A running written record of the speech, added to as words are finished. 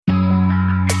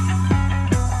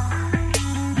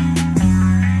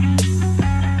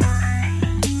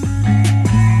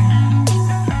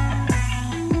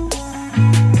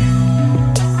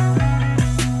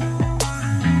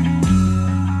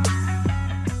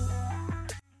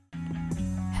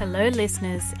Hello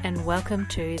listeners and welcome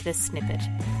to The Snippet,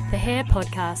 the hair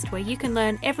podcast where you can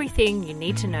learn everything you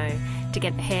need to know to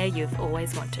get the hair you've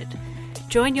always wanted.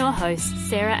 Join your hosts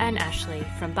Sarah and Ashley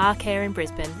from Bark Hair in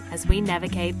Brisbane as we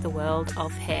navigate the world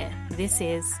of hair. This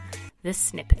is The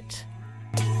Snippet.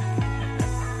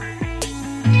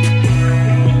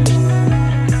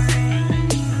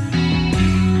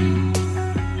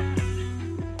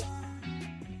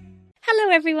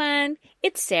 Hello everyone,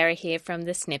 it's Sarah here from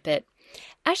The Snippet.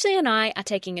 Ashley and I are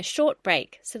taking a short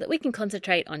break so that we can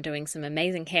concentrate on doing some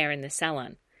amazing hair in the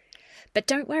salon. But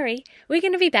don't worry, we're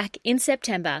going to be back in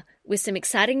September with some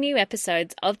exciting new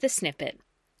episodes of The Snippet.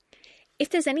 If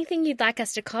there's anything you'd like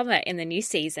us to cover in the new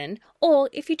season, or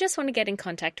if you just want to get in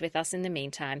contact with us in the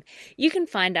meantime, you can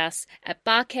find us at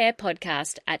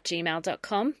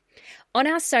barkhairpodcast@gmail.com, on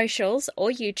our socials or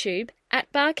YouTube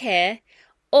at barkhair,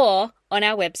 or on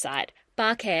our website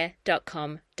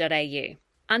barkhair.com.au.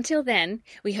 Until then,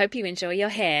 we hope you enjoy your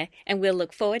hair and we'll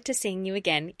look forward to seeing you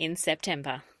again in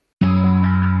September.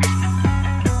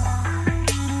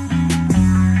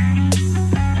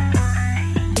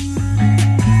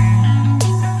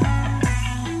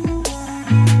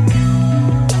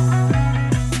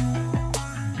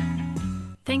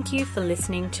 Thank you for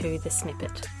listening to The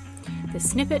Snippet. The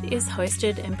Snippet is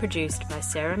hosted and produced by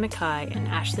Sarah Mackay and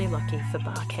Ashley Lockie for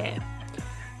Bark Hair.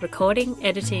 Recording,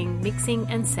 editing, mixing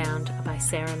and sound by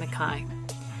Sarah Mackay.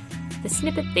 The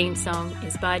Snippet theme song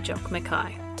is by Jock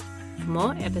Mackay. For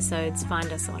more episodes,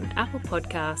 find us on Apple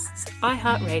Podcasts,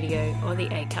 iHeartRadio or the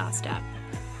Acast app.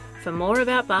 For more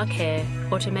about Bark Hair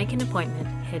or to make an appointment,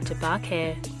 head to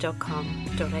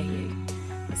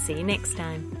barkhair.com.au. We'll see you next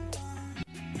time.